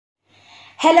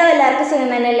Hello, എല്ലാവർക്കും സുഖം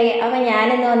തന്നെയല്ലേ? അപ്പോൾ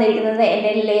ഞാനിന്ന് വന്നിരിക്കുന്നത്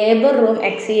എൻ്റെ ലേബർ റൂം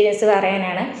എക്സ്പീരിയൻസ്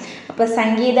പറയാനാണ്. അപ്പോൾ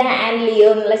സംഗീത ആൻഡ് ലിയോ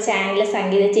എന്നുള്ള ചാനൽ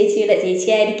സംഗീത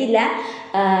ചേച്ചിയായിരിക്കില്ല,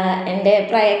 എൻ്റെ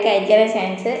പ്രായമൊക്കെ ആയിരിക്കാൻ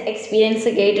ചാൻസ്.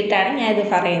 എക്സ്പീരിയൻസ് കേട്ടിട്ടാണ് ഞാനിത്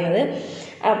പറയുന്നത്.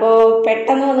 അപ്പോൾ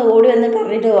പെട്ടെന്ന് ഒന്ന് ഓടി വന്ന്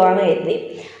പറഞ്ഞിട്ട് പോകാമെന്ന് കരുതി.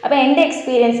 അപ്പോൾ എൻ്റെ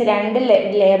എക്സ്പീരിയൻസ് രണ്ട്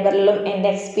ലേബറിലും എൻ്റെ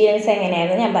എക്സ്പീരിയൻസ്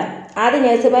എങ്ങനെയായിരുന്നു ഞാൻ പറയാം. ആദ്യം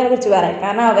നേഴ്സുമാരെ കുറിച്ച് പറയാം,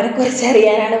 കാരണം അവരെക്കുറിച്ച്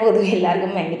അറിയാനാണ് പൊതുവെ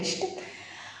എല്ലാവർക്കും ഭയങ്കര ഇഷ്ടം.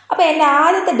 അപ്പോൾ എൻ്റെ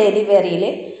ആദ്യത്തെ ഡെലിവറിയിൽ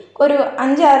ഒരു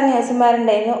 5-6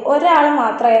 നേഴ്സുമാരുണ്ടായിരുന്നു. ഒരാൾ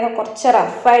മാത്രമായിരുന്നു കുറച്ച്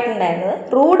റഫായിട്ടുണ്ടായിരുന്നത്.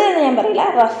 റൂഡ് എന്ന് ഞാൻ പറയില്ല,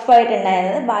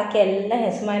 റഫായിട്ടുണ്ടായിരുന്നത്. ബാക്കി എല്ലാ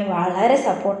നേഴ്സുമാരും വളരെ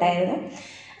സപ്പോർട്ടായിരുന്നു.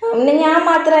 പിന്നെ ഞാൻ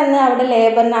മാത്രമേ അവിടെ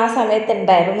ലേബറിന് ആ സമയത്ത്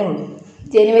ഉണ്ടായിരുന്നുള്ളൂ.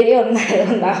 ജനുവരി 1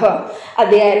 ആയതുകൊണ്ടാവാം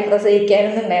അധികാരം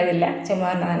പ്രസവിക്കാനൊന്നും ഉണ്ടായിരുന്നില്ല. ചുമ്മാ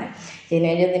പറഞ്ഞാൽ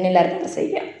ജനുവരി 1 എല്ലാവർക്കും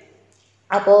പ്രസവിക്കാം.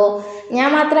 അപ്പോൾ ഞാൻ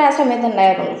മാത്രമേ ആ സമയത്ത്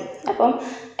ഉണ്ടായിരുന്നുള്ളൂ. അപ്പം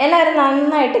എല്ലാവരും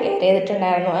നന്നായിട്ട് കെയർ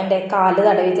ചെയ്തിട്ടുണ്ടായിരുന്നു. എൻ്റെ കാല്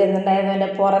തടവി തരുന്നുണ്ടായിരുന്നു,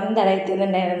 എൻ്റെ പുറം തടവി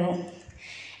തരുന്നുണ്ടായിരുന്നു.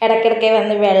 ഇടയ്ക്കിടയ്ക്ക്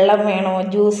വന്ന് വെള്ളം വേണോ,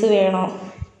 ജ്യൂസ് വേണോ,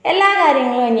 എല്ലാ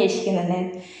കാര്യങ്ങളും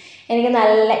അന്വേഷിക്കുന്നുണ്ടായിരുന്നു. എനിക്ക്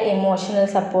നല്ല ഇമോഷണൽ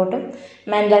സപ്പോർട്ടും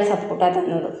മെൻ്റൽ സപ്പോർട്ടാണ്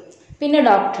തന്നത്. പിന്നെ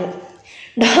ഡോക്ടറെ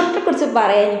കുറിച്ച്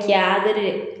പറയാൻ എനിക്ക് യാതൊരു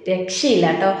രക്ഷയില്ല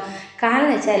കേട്ടോ.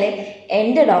 കാരണം വെച്ചാൽ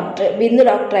എൻ്റെ ഡോക്ടർ ബിന്ദു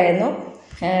ഡോക്ടറായിരുന്നു,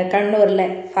 കണ്ണൂരിലെ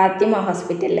ഫാത്തിമ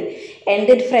ഹോസ്പിറ്റലിൽ.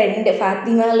 എൻ്റെ ഒരു ഫ്രണ്ട്,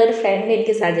 ഫാത്തിമ എന്നുള്ളൊരു ഫ്രണ്ട്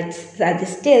എനിക്ക്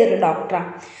സജസ്റ്റ് ചെയ്തൊരു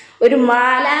ഡോക്ടറാണ്. ഒരു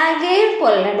മാലാഖയെ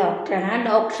പോലുള്ള ഡോക്ടറാണ്. ആ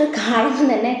ഡോക്ടറെ കാണുമ്പോൾ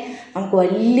തന്നെ നമുക്ക്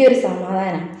വലിയൊരു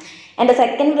സമാധാനം. എൻ്റെ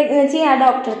സെക്കൻഡ് പ്രഗ്നൻസി ആ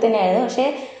ഡോക്ടർ തന്നെയായിരുന്നു, പക്ഷേ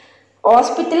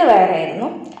ഹോസ്പിറ്റൽ വേറെ ആയിരുന്നു,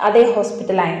 അതേ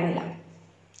ഹോസ്പിറ്റലായിരുന്നില്ല.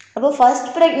 അപ്പോൾ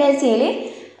ഫസ്റ്റ് പ്രഗ്നൻസിയിൽ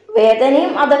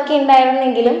വേദനയും അതൊക്കെ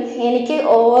ഉണ്ടായിരുന്നെങ്കിലും എനിക്ക്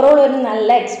ഓവറോൾ ഒരു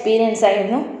നല്ല എക്സ്പീരിയൻസ്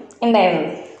ആയിരുന്നു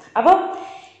ഉണ്ടായിരുന്നത്. അപ്പോൾ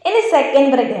ഇനി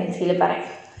സെക്കൻഡ് പ്രഗ്നൻസിയിൽ പറയാം.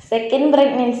 സെക്കൻഡ്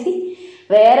പ്രഗ്നൻസി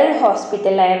വേറൊരു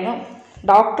ഹോസ്പിറ്റലായിരുന്നു.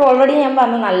 ഡോക്ടർ ഓൾറെഡി ഞാൻ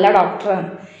പറഞ്ഞു നല്ല ഡോക്ടറാണ്.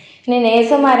 പിന്നെ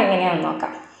നേഴ്സുമാരെങ്ങനെയാണെന്ന്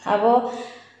നോക്കാം. അപ്പോൾ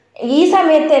ഈ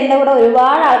സമയത്ത് എൻ്റെ കൂടെ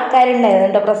ഒരുപാട് ആൾക്കാരുണ്ടായിരുന്നു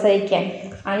കേട്ടോ പ്രസവിക്കാൻ.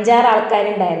 5-6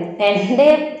 ആൾക്കാരുണ്ടായിരുന്നു. എൻ്റെ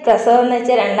പ്രസവം എന്ന്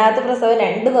വെച്ചാൽ രണ്ടാമത്തെ പ്രസവം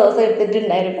 2 ദിവസം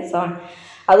എടുത്തിട്ടുണ്ടായിരുന്നു പ്രസവമാണ്.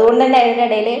 അതുകൊണ്ട് തന്നെ അതിൻ്റെ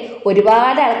ഇടയിൽ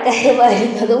ഒരുപാട് ആൾക്കാർ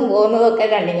വരുന്നതും പോകുന്നതും ഒക്കെ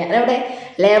കണ്ടു. ഞാനവിടെ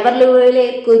ലേബർ റൂമിൽ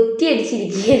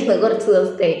കുറ്റിയടിച്ചിരിക്കുകയായിരുന്നു കുറച്ച്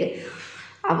ദിവസത്തേക്ക്.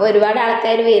 അപ്പോൾ ഒരുപാട്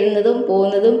ആൾക്കാർ വരുന്നതും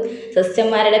പോകുന്നതും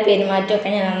സിസ്റ്റർമാരുടെ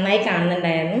പെരുമാറ്റമൊക്കെ ഞാൻ നന്നായി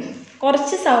കാണുന്നുണ്ടായിരുന്നു.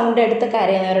 കുറച്ച് സൗണ്ട് എടുത്ത്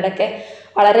കരയുന്നവരോടൊക്കെ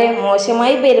വളരെ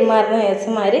മോശമായി പെരുമാറുന്ന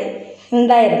നേഴ്സുമാർ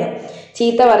ഉണ്ടായിരുന്നു.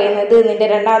 ചീത്ത പറയുന്നത്, നിൻ്റെ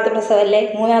 2ാമത്തെ പ്രസവമല്ലേ,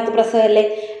 3ാമത്തെ പ്രസവമല്ലേ,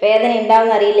 വേദന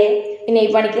ഉണ്ടാവുമെന്ന് അറിയില്ലേ, പിന്നെ ഈ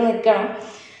പണിക്ക് നിൽക്കണം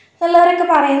എന്നുള്ളവരൊക്കെ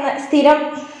പറയുന്ന സ്ഥിരം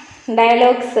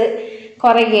ഡയലോഗ്സ്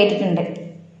കുറേ കേട്ടിട്ടുണ്ട്.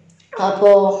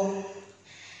 അപ്പോൾ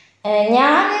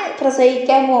ഞാൻ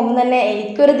പ്രസവിക്കാൻ പോകുമ്പോൾ തന്നെ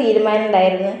എനിക്കൊരു തീരുമാനം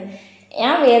ഉണ്ടായിരുന്നു,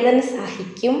 ഞാൻ വേദന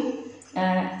സഹിക്കും,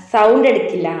 സൗണ്ട്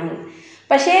എടുക്കില്ല.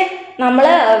 പക്ഷേ നമ്മൾ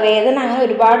വേദന അങ്ങനെ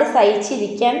ഒരുപാട്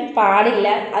സഹിച്ചിരിക്കാൻ പാടില്ല.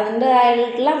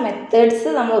 അതിൻ്റെതായിട്ടുള്ള മെത്തേഡ്സ്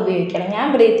നമ്മൾ ഉപയോഗിക്കണം. ഞാൻ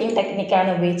ബ്രീത്തിങ് ടെക്നിക്കാണ്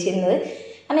ഉപയോഗിച്ചിരുന്നത്.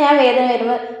 കാരണം ഞാൻ വേദന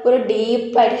വരുമ്പോൾ ഒരു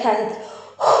ഡീപ്പായിട്ട്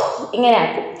ഇങ്ങനെ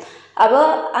ആക്കും. അപ്പോൾ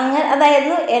അങ്ങനെ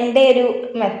അതായിരുന്നു എൻ്റെ ഒരു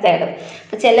മെത്തേഡ്.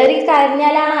 അപ്പോൾ ചിലർക്ക്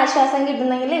കരഞ്ഞാലാണ് ആശ്വാസം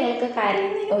കിട്ടുന്നെങ്കിൽ നിങ്ങൾക്ക്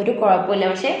കരയുന്നതിന് ഒരു കുഴപ്പമില്ല.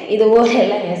 പക്ഷേ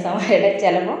ഇതുപോലെയുള്ള നേഴ്സുമാരുടെ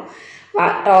ചിലപ്പോൾ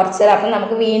ടോർച്ചർ, അപ്പം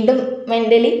നമുക്ക് വീണ്ടും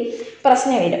മെൻ്റലി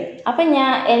പ്രശ്നം വരും. അപ്പം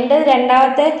എൻ്റെ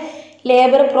 2ാമത്തെ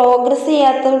ലേബർ പ്രോഗ്രസ്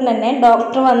ചെയ്യാത്തതുകൊണ്ട് തന്നെ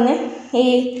ഡോക്ടർ വന്ന് ഈ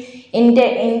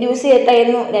ഇൻഡ്യൂസ്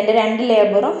ചെയ്തിട്ടായിരുന്നു എൻ്റെ 2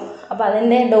 ലേബറും. അപ്പോൾ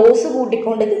അതിൻ്റെ ഡോസ്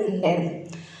കൂട്ടിക്കൊണ്ടിരുന്നുണ്ടായിരുന്നു.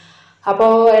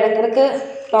 അപ്പോൾ ഇടയ്ക്കിടയ്ക്ക്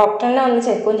ഡോക്ടറിനെ വന്ന്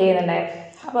ചെക്കും ചെയ്യുന്നുണ്ടായിരുന്നു.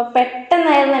 അപ്പോൾ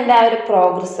പെട്ടെന്നായിരുന്നു എൻ്റെ ആ ഒരു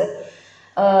പ്രോഗ്രസ്.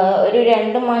 ഒരു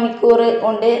 2 മണിക്കൂർ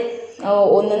കൊണ്ട്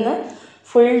ഒന്നിന്ന്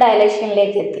ഫുൾ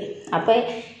ഡയലേഷനിലേക്ക് എത്തി. അപ്പോൾ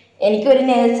എനിക്കൊരു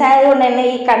നേഴ്സായതുകൊണ്ട് തന്നെ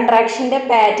ഈ കൺട്രാക്ഷൻ്റെ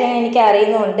പാറ്റേൺ എനിക്ക്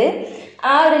അറിയുന്നതുകൊണ്ട്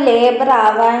ആ ഒരു ലേബർ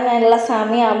ആവാനുള്ള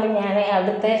സമയമാകുമ്പോൾ ഞാൻ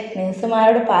അവിടുത്തെ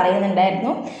നേഴ്സുമാരോട്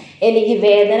പറയുന്നുണ്ടായിരുന്നു, എനിക്ക്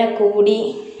വേദന കൂടി,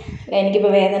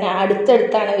 എനിക്കിപ്പോൾ വേദന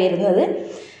അടുത്തടുത്താണ് വരുന്നത്,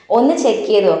 ഒന്ന് ചെക്ക്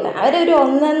ചെയ്ത് നോക്കാം. അവരൊരു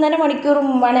 1-1.5 മണിക്കൂർ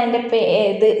മുമ്പാണ് എൻ്റെ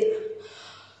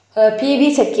PV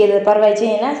ചെക്ക് ചെയ്തത്. പെർവൈസ്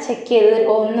കഴിഞ്ഞാൽ ചെക്ക് ചെയ്തത്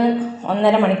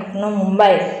 1-1.5 മണിക്കൂറിന്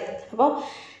മുമ്പായിരുന്നു. അപ്പോൾ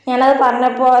ഞാനത്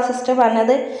പറഞ്ഞപ്പോൾ ആ സിസ്റ്റർ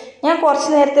പറഞ്ഞത്, ഞാൻ കുറച്ച്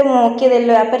നേരത്തെ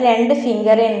നോക്കിയതല്ലോ, അപ്പോൾ 2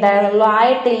 ഫിംഗറേ ഉണ്ടായിരുന്നുള്ളൂ,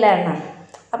 ആയിട്ടില്ല എന്നാണ്.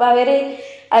 അപ്പോൾ അവർ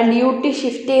ആ ഡ്യൂട്ടി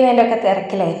ഷിഫ്റ്റ് ചെയ്യുന്നതിൻ്റെ ഒക്കെ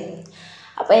തിരക്കിലായിരുന്നു.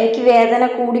 അപ്പോൾ എനിക്ക് വേദന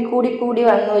കൂടി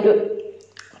വന്നു. ഒരു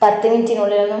 10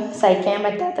 മിനിറ്റിനുള്ളിലൊന്നും സഹിക്കാൻ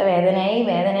പറ്റാത്ത വേദനയായി.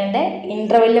 വേദനയുടെ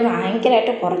ഇൻ്റർവെല്ല്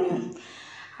ഭയങ്കരമായിട്ട് കുറഞ്ഞു.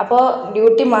 അപ്പോൾ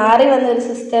ഡ്യൂട്ടി മാറി വന്ന ഒരു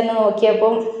സിസ്റ്ററിനെ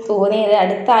നോക്കിയപ്പോൾ തോന്നിയത്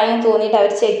അടുത്തായും തോന്നിയിട്ട്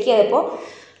അവർ ചെക്ക് ചെയ്തപ്പോൾ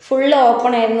ഫുള്ള്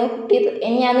ഓപ്പൺ ആയിരുന്നു. കുട്ടി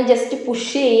ഞാനത് ജസ്റ്റ്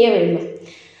പുഷ് ചെയ്യേ വേണ്ടു.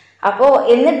 അപ്പോൾ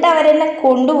എന്നിട്ട് അവരെന്നെ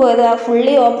കൊണ്ടുപോയത്, ആ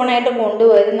ഫുള്ളി ഓപ്പണായിട്ട്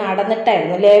കൊണ്ടുപോയത്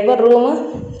നടന്നിട്ടായിരുന്നു. ലേബർ റൂം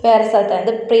വേറെ സ്ഥലത്താണ്,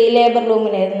 ഇത് പ്രീ ലേബർ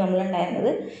റൂമിലായിരുന്നു നമ്മളുണ്ടായിരുന്നത്.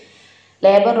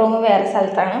 ലേബർ റൂം വേറെ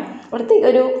സ്ഥലത്താണ്. ഇവിടത്തേക്ക്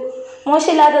ഒരു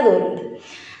മോശമില്ലാത്ത ദൂരമുണ്ട്.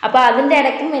 അപ്പോൾ അതിൻ്റെ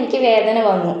ഇടയ്ക്കും എനിക്ക് വേദന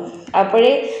വന്നു.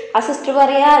 അപ്പോഴേ ആ സിസ്റ്റർ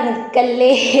പറയാ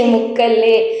നിൽക്കല്ലേ,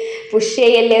 മുക്കല്ലേ, പുഷ്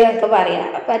ചെയ്യല്ലേ എന്നൊക്കെ പറയാം.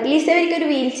 അപ്പോൾ അറ്റ്ലീസ്റ്റ് എനിക്കൊരു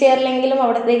വീൽ ചെയറിലെങ്കിലും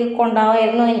അവിടത്തേക്ക്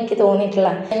കൊണ്ടുപോകാമായിരുന്നു എനിക്ക്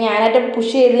തോന്നിയിട്ടുള്ള. ഞാനായിട്ട്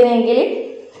പുഷ് ചെയ്തില്ലെങ്കിൽ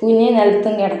കുഞ്ഞ്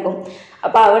നിലത്തും കിടക്കും.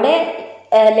 അപ്പോൾ അവിടെ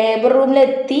ലേബർ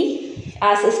റൂമിലെത്തി ആ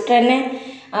സിസ്റ്ററിനെ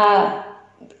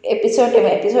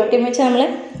എപ്പിസോട്ടിയം വെച്ച് നമ്മൾ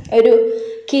ഒരു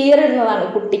കീറിടുന്നതാണ്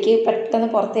കുട്ടിക്ക് പെട്ടെന്ന്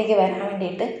പുറത്തേക്ക് വരാൻ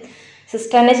വേണ്ടിയിട്ട്.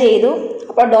 സിസ്റ്ററിനെ ചെയ്തു.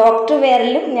 അപ്പോൾ ഡോക്ടർ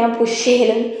വരലും ഞാൻ പുഷ്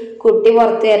ചെയ്യലും കുട്ടി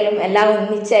പുറത്ത് വരലും എല്ലാം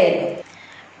ഒന്നിച്ചായിരുന്നു.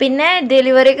 പിന്നെ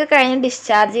ഡെലിവറി ഒക്കെ കഴിഞ്ഞ്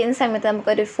ഡിസ്ചാർജ് ചെയ്യുന്ന സമയത്ത്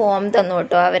നമുക്കൊരു ഫോം തന്നു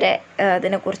കേട്ടോ, അവരെ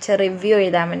അതിനെക്കുറിച്ച് റിവ്യൂ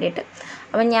എഴുതാൻ വേണ്ടിയിട്ട്.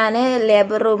 അപ്പം ഞാൻ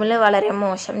ലേബർ റൂമിൽ വളരെ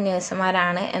മോശം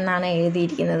നേഴ്സുമാരാണ് എന്നാണ്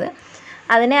എഴുതിയിരിക്കുന്നത്.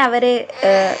 അതിനെ അവർ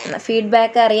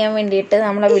ഫീഡ്ബാക്ക് അറിയാൻ വേണ്ടിയിട്ട്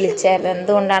നമ്മളെ വിളിച്ചായിരുന്നു.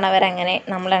 എന്തുകൊണ്ടാണ് അവരങ്ങനെ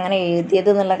നമ്മളങ്ങനെ എഴുതിയത്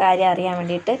എന്നുള്ള കാര്യം അറിയാൻ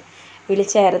വേണ്ടിയിട്ട്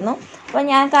വിളിച്ചായിരുന്നു. അപ്പോൾ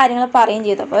ഞാൻ കാര്യങ്ങൾ പറയുകയും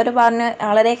ചെയ്തു. അപ്പോൾ അവർ പറഞ്ഞു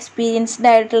വളരെ എക്സ്പീരിയൻസ്ഡ്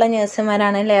ആയിട്ടുള്ള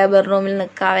നേഴ്സുമാരാണ് ലേബർ റൂമിൽ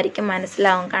നിൽക്കുക, അവർക്ക്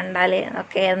മനസ്സിലാവും കണ്ടാൽ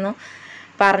എന്നൊക്കെയായിരുന്നു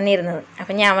പറഞ്ഞിരുന്നത്.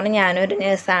 അപ്പം ഞാൻ പറഞ്ഞു ഞാനൊരു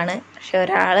നേഴ്സാണ്, പക്ഷെ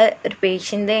ഒരു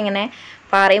പേഷ്യൻ്റ് ഇങ്ങനെ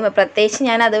പറയുമ്പോൾ, പ്രത്യേകിച്ച്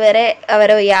ഞാൻ അതുവരെ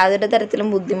അവരെ യാതൊരു തരത്തിലും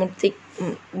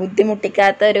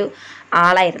ബുദ്ധിമുട്ടിക്കാത്ത ഒരു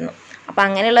ആളായിരുന്നു. അപ്പോൾ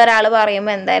അങ്ങനെയുള്ള ഒരാൾ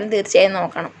പറയുമ്പോൾ എന്തായാലും തീർച്ചയായും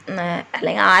നോക്കണം,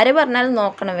 അല്ലെങ്കിൽ ആര് പറഞ്ഞാലും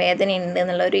നോക്കണം. വേദന ഉണ്ട്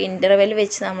എന്നുള്ള ഒരു ഇൻ്റർവെൽ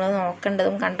വെച്ച് നമ്മൾ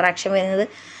നോക്കേണ്ടതും കൺട്രാക്ഷൻ വരുന്നത്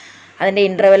അതിൻ്റെ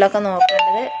ഇൻ്റർവെല്ലൊക്കെ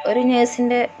നോക്കേണ്ടത് ഒരു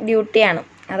നേഴ്സിൻ്റെ ഡ്യൂട്ടിയാണ്.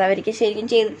 അത് അവർക്ക് ശരിക്കും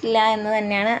ചെയ്തിട്ടില്ല എന്ന്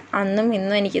തന്നെയാണ് അന്നും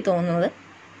ഇന്നും എനിക്ക് തോന്നുന്നത്.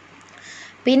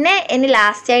 പിന്നെ ഇനി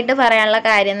ലാസ്റ്റായിട്ട് പറയാനുള്ള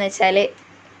കാര്യം എന്ന് വെച്ചാൽ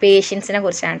പേഷ്യൻസിനെ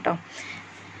കുറിച്ചാണ് കേട്ടോ.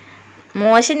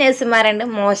 മോശം നേഴ്സുമാരുണ്ട്,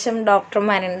 മോശം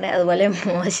ഡോക്ടർമാരുണ്ട്, അതുപോലെ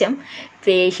മോശം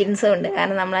പേഷ്യൻസും ഉണ്ട്.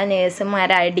 കാരണം നമ്മളെ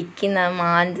നേഴ്സുമാരെ അടിക്കുന്ന,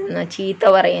 മാന്തുന്ന, ചീത്ത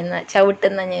പറയുന്ന,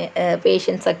 ചവിട്ടുന്ന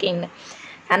പേഷ്യൻസൊക്കെ ഉണ്ട്.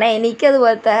 കാരണം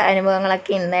എനിക്കതുപോലത്തെ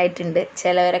അനുഭവങ്ങളൊക്കെ ഉണ്ടായിട്ടുണ്ട്.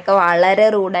 ചിലവരൊക്കെ വളരെ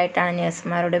റൂഡായിട്ടാണ്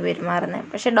നേഴ്സുമാരോട് പെരുമാറുന്നത്.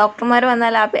 പക്ഷേ ഡോക്ടർമാർ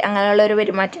വന്നാൽ അങ്ങനെയുള്ള ഒരു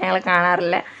പെരുമാറ്റം ഞങ്ങൾ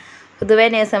കാണാറില്ല. പൊതുവേ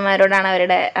നേഴ്സുമാരോടാണ്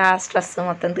അവരുടെ ആ സ്ട്രെസ്സ്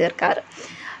മൊത്തം തീർക്കാറ്.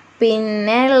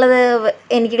 പിന്നെ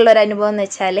എനിക്കുള്ളൊരു അനുഭവം എന്ന്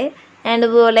വെച്ചാൽ, ഞാൻ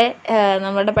ഇതുപോലെ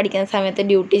നമ്മളുടെ പഠിക്കുന്ന സമയത്ത്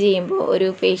ഡ്യൂട്ടി ചെയ്യുമ്പോൾ ഒരു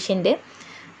പേഷ്യൻറ്റ്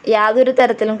യാതൊരു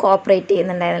തരത്തിലും കോപ്പറേറ്റ്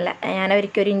ചെയ്യുന്നുണ്ടായിരുന്നില്ല.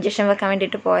 ഞാനവർക്കൊരു ഇഞ്ചക്ഷൻ വെക്കാൻ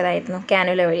വേണ്ടിയിട്ട് പോയതായിരുന്നു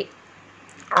കാനുല വഴി.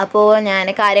 അപ്പോൾ ഞാൻ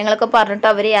കാര്യങ്ങളൊക്കെ പറഞ്ഞിട്ട്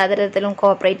അവർ യാതൊരു തരത്തിലും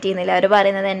കോപ്പറേറ്റ് ചെയ്യുന്നില്ല. അവർ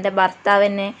പറയുന്നത് എൻ്റെ ഭർത്താവ്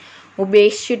എന്നെ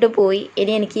ഉപേക്ഷിച്ചിട്ട് പോയി,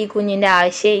 ഇനി എനിക്ക് ഈ കുഞ്ഞിൻ്റെ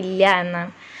ആവശ്യമില്ല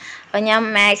എന്നാണ്. അപ്പോൾ ഞാൻ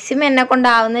മാക്സിമം എന്നെ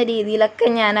കൊണ്ടാവുന്ന രീതിയിലൊക്കെ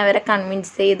ഞാൻ അവരെ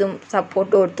കൺവിൻസ് ചെയ്തും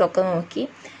സപ്പോർട്ട് കൊടുത്തുമൊക്കെ നോക്കി.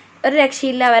 ഒരു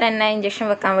രക്ഷയില്ല, അവരെന്നെ ഇഞ്ചക്ഷൻ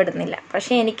വെക്കാൻ വിടുന്നില്ല.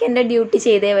 പക്ഷേ എനിക്ക് എൻ്റെ ഡ്യൂട്ടി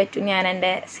ചെയ്തേ പറ്റൂ. ഞാൻ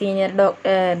എൻ്റെ സീനിയർ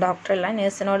ഡോക്ടറുള്ള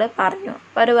നേഴ്സിനോട് പറഞ്ഞു.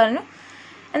 അപ്പോൾ അവർ പറഞ്ഞു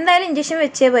എന്തായാലും ഇഞ്ചക്ഷൻ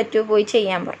വെച്ചേ പറ്റൂ, പോയി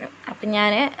ചെയ്യാൻ പറഞ്ഞു. അപ്പം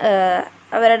ഞാൻ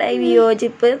അവരുടെ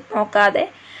വിയോജിപ്പ് നോക്കാതെ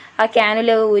ആ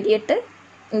കാനുല ഊരിയിട്ട്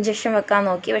ഇഞ്ചക്ഷൻ വെക്കാൻ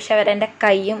നോക്കി. പക്ഷെ അവരെൻ്റെ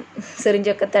കൈയും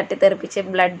സിറിഞ്ചൊക്കെ തട്ടിത്തെറിപ്പിച്ച്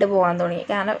ബ്ലഡ് പോകാൻ തുടങ്ങി.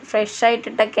 കാരണം ഫ്രഷ്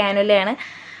ആയിട്ടിട്ട കാനുലയാണ്.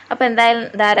 അപ്പോൾ എന്തായാലും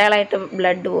ധാരാളമായിട്ട്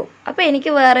ബ്ലഡ് പോകും. അപ്പോൾ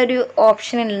എനിക്ക് വേറൊരു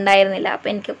ഓപ്ഷൻ ഉണ്ടായിരുന്നില്ല. അപ്പോൾ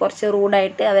എനിക്ക് കുറച്ച്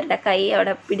റൂഡായിട്ട് അവരുടെ കൈ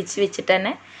അവിടെ പിടിച്ച് വെച്ചിട്ട്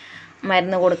തന്നെ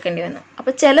മരുന്ന് കൊടുക്കേണ്ടി വന്നു.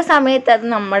 അപ്പോൾ ചില സമയത്ത് അത്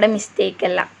നമ്മുടെ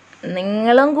മിസ്റ്റേക്കല്ല,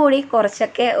 നിങ്ങളും കൂടി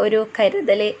കുറച്ചൊക്കെ ഒരു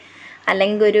കരുതൽ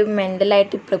അല്ലെങ്കിൽ ഒരു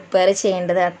മെൻ്റലായിട്ട് പ്രിപ്പയർ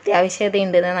ചെയ്യേണ്ടത്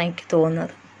അത്യാവശ്യതയുണ്ടെന്നാണ് എനിക്ക്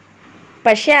തോന്നുന്നത്.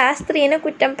 പക്ഷേ ആ സ്ത്രീനെ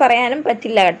കുറ്റം പറയാനും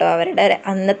പറ്റില്ല കേട്ടോ. അവരുടെ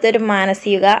അന്നത്തെ ഒരു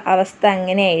മാനസിക അവസ്ഥ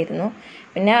അങ്ങനെയായിരുന്നു.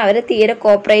 പിന്നെ അവർ തീരെ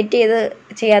കോപ്പറേറ്റ്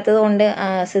ചെയ്യാത്തത് കൊണ്ട്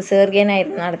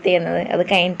സിസേറിയനായിരുന്നു നടത്തിയിരുന്നത്. അത്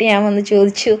കഴിഞ്ഞിട്ട് ഞാൻ വന്ന്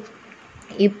ചോദിച്ചു,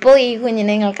 ഇപ്പോൾ ഈ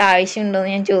കുഞ്ഞിനെ നിങ്ങൾക്ക് ആവശ്യമുണ്ടോ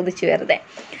എന്ന് ഞാൻ ചോദിച്ചു വെറുതെ.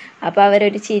 അപ്പോൾ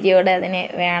അവരൊരു ചിരിയോടെ അതിന്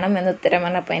വേണമെന്ന് ഉത്തരം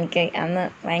പറഞ്ഞപ്പോൾ എനിക്ക് അന്ന്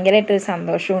ഭയങ്കരമായിട്ടൊരു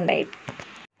സന്തോഷവും ഉണ്ടായിട്ട്.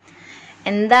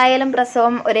 എന്തായാലും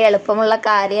പ്രസവം ഒരു എളുപ്പമുള്ള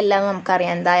കാര്യമല്ല എന്ന്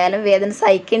നമുക്കറിയാം. എന്തായാലും വേദന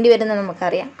സഹിക്കേണ്ടി വരുന്നത്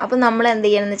നമുക്കറിയാം. അപ്പോൾ നമ്മൾ എന്ത്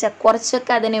ചെയ്യണമെന്ന് വെച്ചാൽ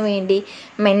കുറച്ചൊക്കെ അതിന് വേണ്ടി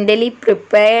മെൻ്റലി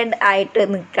പ്രിപ്പയർഡ്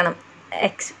ആയിട്ട് നിൽക്കണം.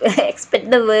 എക്സ്പെക്ട്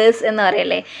ദ വേഴ്സ് എന്ന്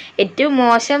പറയല്ലേ, ഏറ്റവും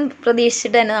മോശം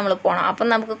പ്രതീക്ഷിച്ചിട്ട് തന്നെ നമ്മൾ പോകണം. അപ്പം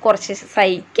നമുക്ക് കുറച്ച്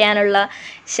സഹിക്കാനുള്ള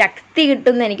ശക്തി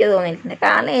കിട്ടുമെന്ന് എനിക്ക് തോന്നിയിട്ടുണ്ട്.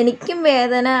 കാരണം എനിക്കും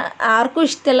വേദന ആർക്കും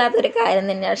ഇഷ്ടമില്ലാത്തൊരു കാര്യം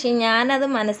തന്നെയാണ്. പക്ഷേ ഞാനത്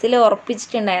മനസ്സിൽ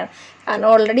ഉറപ്പിച്ചിട്ടുണ്ടായിരുന്നു. കാരണം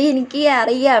ഓൾറെഡി എനിക്ക്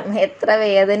അറിയാം എത്ര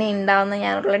വേദന ഉണ്ടാവുമെന്ന്.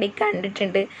 ഞാൻ ഓൾറെഡി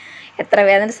കണ്ടിട്ടുണ്ട്, എത്ര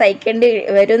വേദന സഹിക്കേണ്ടി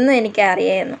വരുമെന്ന്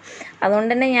എനിക്കറിയായിരുന്നു.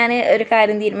 അതുകൊണ്ട് തന്നെ ഞാൻ ഒരു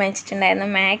കാര്യം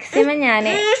തീരുമാനിച്ചിട്ടുണ്ടായിരുന്നു, മാക്സിമം ഞാൻ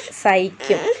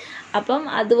സഹിക്കും. അപ്പം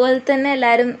അതുപോലെ തന്നെ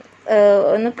എല്ലാവരും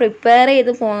ഒന്ന് പ്രിപ്പയർ ചെയ്ത്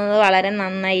പോകുന്നത് വളരെ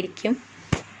നന്നായിരിക്കും.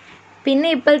 പിന്നെ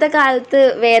ഇപ്പോഴത്തെ കാലത്ത്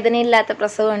വേദനയില്ലാത്ത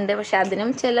പ്രസവമുണ്ട്, പക്ഷെ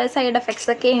അതിനും ചില സൈഡ് എഫക്ട്സ്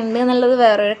ഒക്കെ ഉണ്ട് എന്നുള്ളത്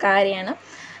വേറൊരു കാര്യമാണ്.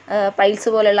 പൈൽസ്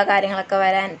പോലുള്ള കാര്യങ്ങളൊക്കെ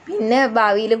വരാൻ, പിന്നെ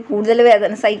ഭാവിയിൽ കൂടുതൽ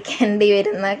വേദന സഹിക്കേണ്ടി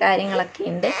വരുന്ന കാര്യങ്ങളൊക്കെ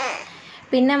ഉണ്ട്.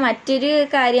 പിന്നെ മറ്റൊരു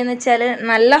കാര്യം എന്ന് വെച്ചാൽ,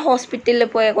 നല്ല ഹോസ്പിറ്റലിൽ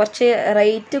പോയാൽ, കുറച്ച്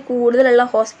റേറ്റ് കൂടുതലുള്ള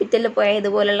ഹോസ്പിറ്റലിൽ പോയാൽ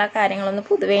ഇതുപോലുള്ള കാര്യങ്ങളൊന്നും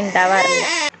പൊതുവേ ഉണ്ടാവാറില്ല.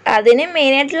 അതിന്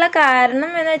മെയിനായിട്ടുള്ള കാരണം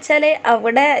എന്ന് വെച്ചാൽ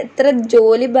അവിടെ ഇത്ര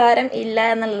ജോലി ഭാരം ഇല്ല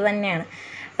എന്നുള്ളത് തന്നെയാണ്.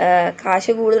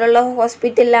 കാശ് കൂടുതലുള്ള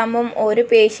ഹോസ്പിറ്റലിലാകുമ്പം ഒരു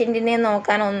പേഷ്യൻറ്റിനെ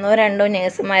നോക്കാൻ 1-2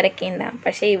 നേഴ്സുമാരൊക്കെ ഉണ്ടാകും.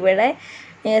 പക്ഷേ ഇവിടെ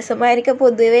നേഴ്സുമാർക്ക്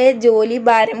പൊതുവേ ജോലി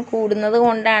ഭാരം കൂടുന്നത്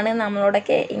കൊണ്ടാണ്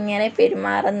നമ്മളോടൊക്കെ ഇങ്ങനെ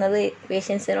പെരുമാറുന്നത്,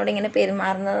 പേഷ്യൻസിനോട് ഇങ്ങനെ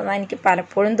പെരുമാറുന്നതെന്നാണ് എനിക്ക്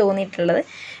പലപ്പോഴും തോന്നിയിട്ടുള്ളത്.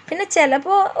 പിന്നെ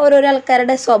ചിലപ്പോൾ ഓരോരോ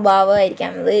ആൾക്കാരുടെ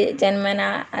സ്വഭാവമായിരിക്കാം, അത് ജന്മന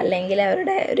അല്ലെങ്കിൽ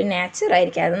അവരുടെ ഒരു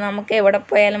നേച്ചറായിരിക്കാം, അത് നമുക്ക് എവിടെ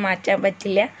പോയാലും മാറ്റാൻ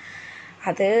പറ്റില്ല.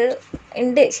 അത്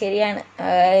ഉണ്ട്, ശരിയാണ്.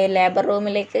 ലേബർ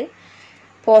റൂമിലേക്ക്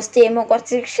പോസ്റ്റ് ചെയ്യുമ്പോൾ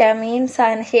കുറച്ച് ക്ഷമയും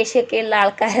സഹനശേഷിയൊക്കെ ഉള്ള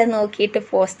ആൾക്കാരെ നോക്കിയിട്ട്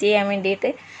പോസ്റ്റ് ചെയ്യാൻ വേണ്ടിയിട്ട്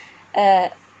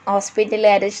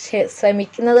ഹോസ്പിറ്റലുകാർ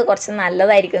ശ്രമിക്കുന്നത് കുറച്ച്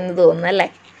നല്ലതായിരിക്കും എന്ന് തോന്നുന്നു അല്ലേ.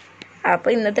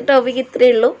 അപ്പോൾ ഇന്നത്തെ ടോപ്പിക്ക്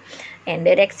ഇത്രയേ ഉള്ളൂ. എൻ്റെ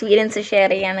ഒരു എക്സ്പീരിയൻസ്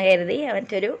ഷെയർ ചെയ്യാമെന്ന് കരുതി.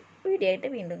 മറ്റൊരു വീഡിയോ ആയിട്ട്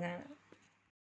വീണ്ടും കാണാം.